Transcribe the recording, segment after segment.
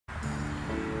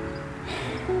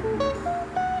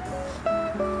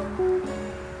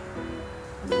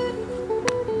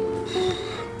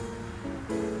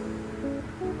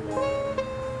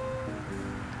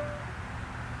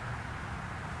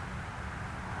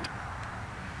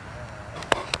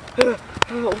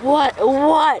What?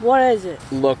 What is it?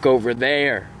 Look over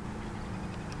there.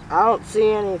 I don't see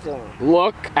anything.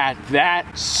 Look at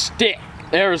that stick.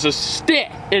 There's a stick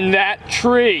in that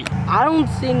tree. I don't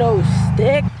see no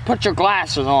stick. Put your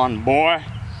glasses on, boy.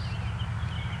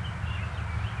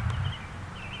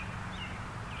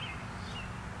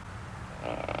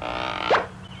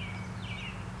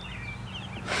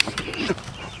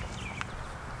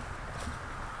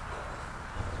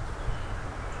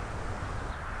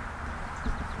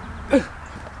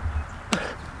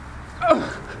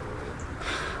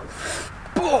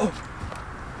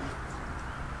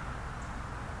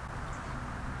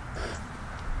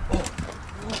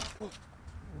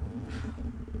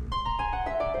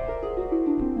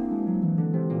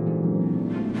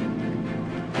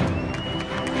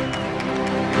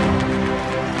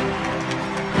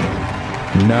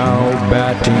 Now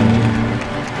batting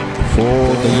for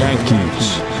the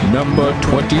Yankees, number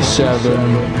 27,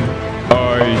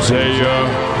 Isaiah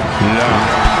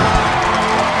Lapp.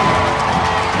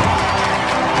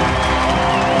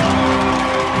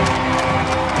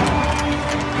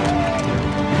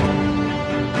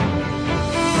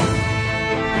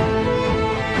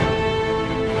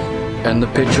 And the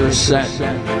pitcher is set.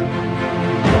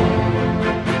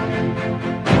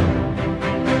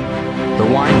 The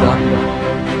windup.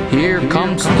 Here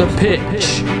comes the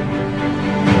pitch.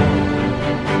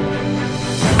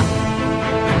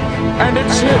 And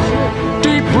it's hit.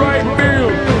 Deep right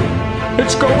field.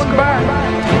 It's going back.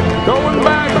 Going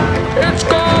back. It's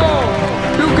gone.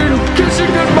 You can kiss it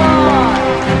goodbye.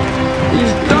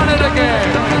 He's done it again.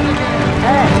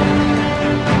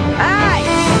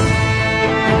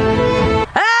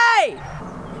 Hey!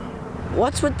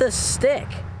 What's with the stick?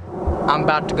 I'm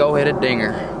about to go hit a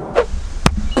dinger.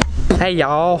 Hey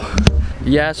y'all.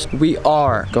 Yes, we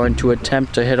are going to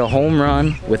attempt to hit a home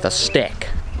run with a stick.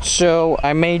 So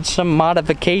I made some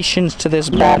modifications to this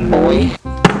bad boy.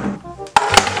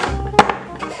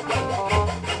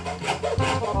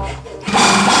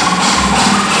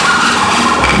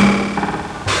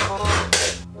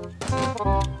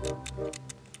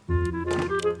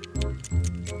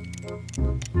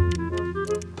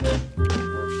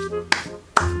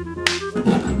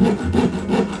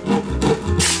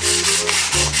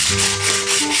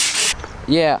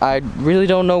 Yeah, I really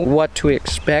don't know what to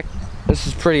expect. This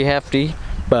is pretty hefty,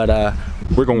 but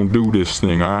we're gonna do this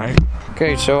thing, alright?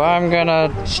 okay, so I'm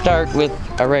gonna start with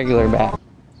a regular bat.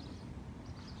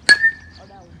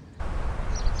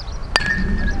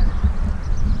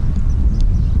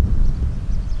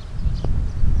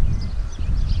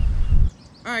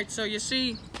 Alright, so you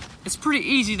see, it's pretty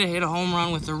easy to hit a home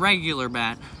run with a regular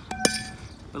bat.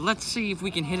 But let's see if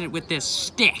we can hit it with this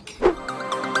stick.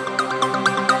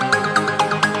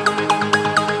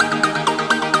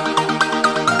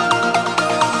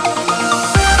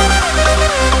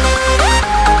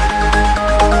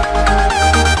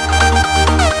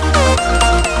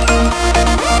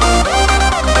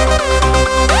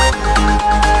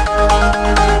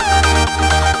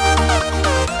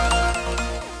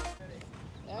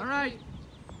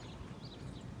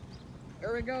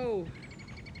 There we go.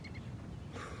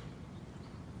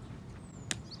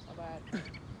 Not bad.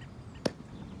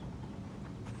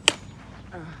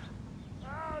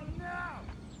 Oh no!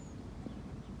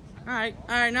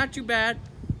 Alright, not too bad.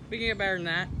 We can get better than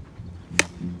that.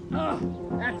 Oh,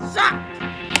 that sucked!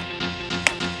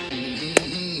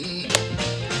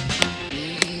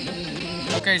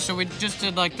 Okay, so we just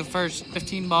did like the first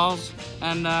 15 balls,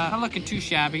 and not looking too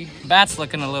shabby. Bat's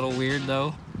looking a little weird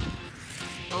though.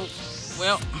 Oh.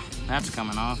 Well, that's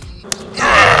coming off.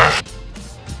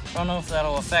 Don't know if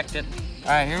that'll affect it.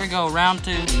 All right, here we go, round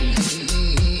 2.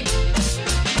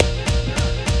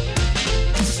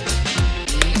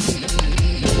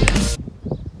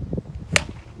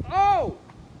 Oh!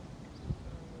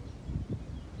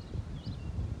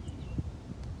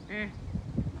 That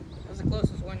was the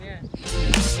closest one yet.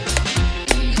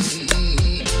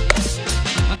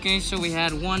 Okay, so we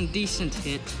had one decent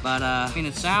hit, but I mean,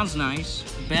 it sounds nice.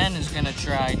 Ben is gonna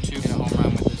try to get a home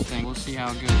run with this thing. We'll see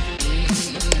how it goes.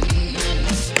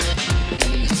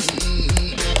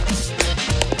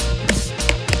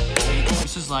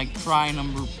 This is like try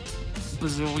number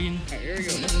bazillion. All right, here we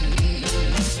go.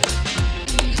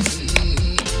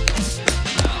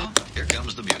 Now, here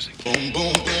comes the music. Boom,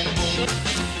 boom, boom, boom.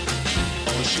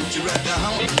 I'ma shoot you right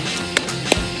down. Boom,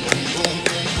 boom,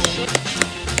 boom, boom.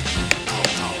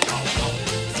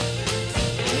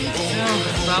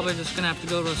 Probably just gonna have to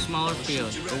go to a smaller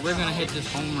field, but we're gonna hit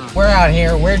this home run. We're out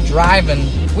here, we're driving.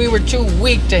 We were too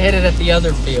weak to hit it at the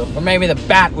other field, or maybe the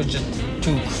bat was just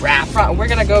too crap. We're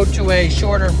gonna go to a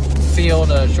shorter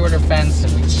field, a shorter fence,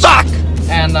 and we suck!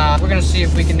 And we're gonna see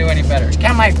if we can do any better.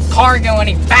 Can my car go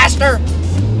any faster?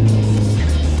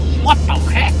 What the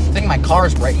heck? I think my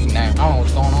car's breaking now. I don't know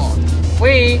what's going on.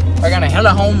 We are gonna hit a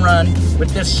home run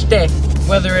with this stick,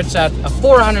 whether it's at a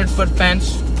 400-foot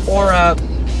fence or a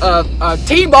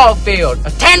T-ball field,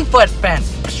 a 10-foot fence.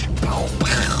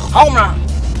 Home run.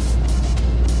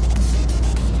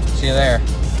 See you there.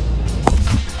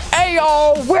 Hey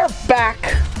y'all, we're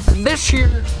back. This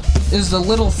here is the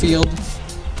little field,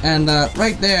 and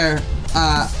right there,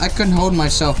 I couldn't hold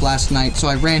myself last night, so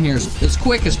I ran here as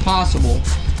quick as possible.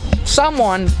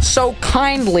 Someone so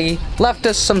kindly left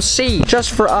us some seed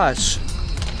just for us.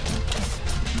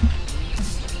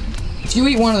 If you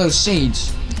eat one of those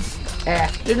seeds,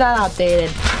 You're not outdated.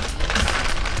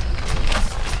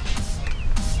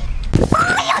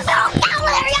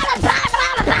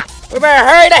 we better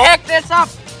hurry the heck this up.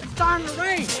 It's starting to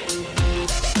rain.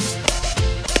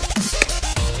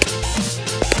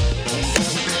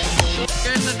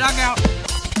 Get in the dugout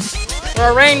for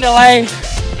a rain delay.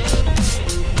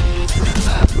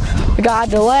 We got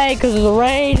a delay because of the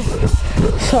rain.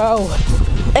 So,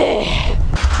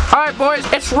 Alright boys,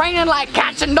 it's raining like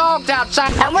cats and dogs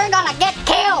outside. And we're gonna get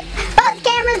killed. Both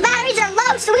cameras' batteries are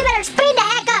low, so we better speed the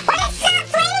heck up. When it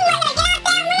stops raining, we're gonna get out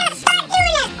there and we're gonna start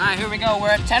doing it. Alright, here we go. We're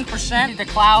at 10%. The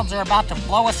clouds are about to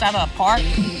blow us out of the park.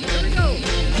 Here we go.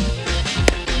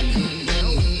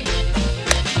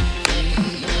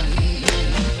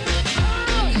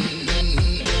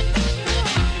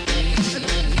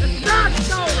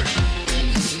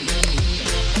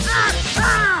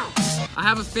 I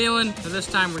have a feeling that this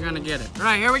time we're gonna get it. All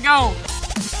right, here we go.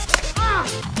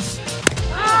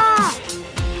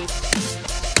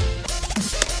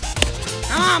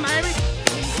 Come on, baby.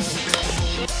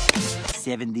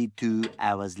 72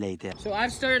 hours later. So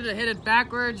I've started to hit it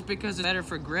backwards because it's better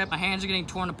for grip. My hands are getting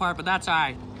torn apart, but that's all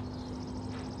right.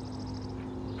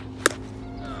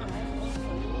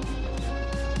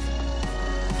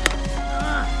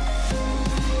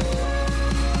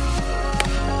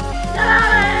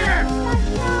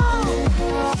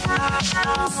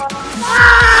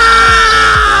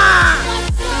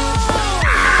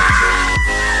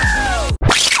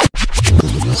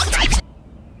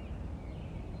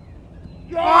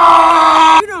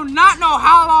 You do not know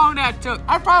how long that took.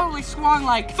 I probably swung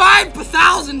like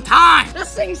 5,000 times.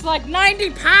 This thing's like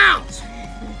 90 pounds.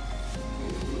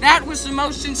 That was the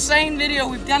most insane video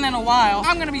we've done in a while.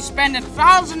 I'm gonna be spending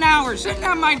 1,000 hours sitting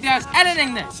at my desk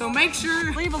editing this. So make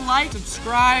sure, leave a like,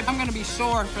 subscribe. I'm gonna be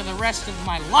sore for the rest of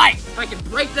my life. If I could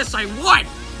break this, I would.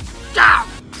 Go!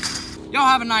 Y'all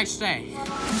have a nice day.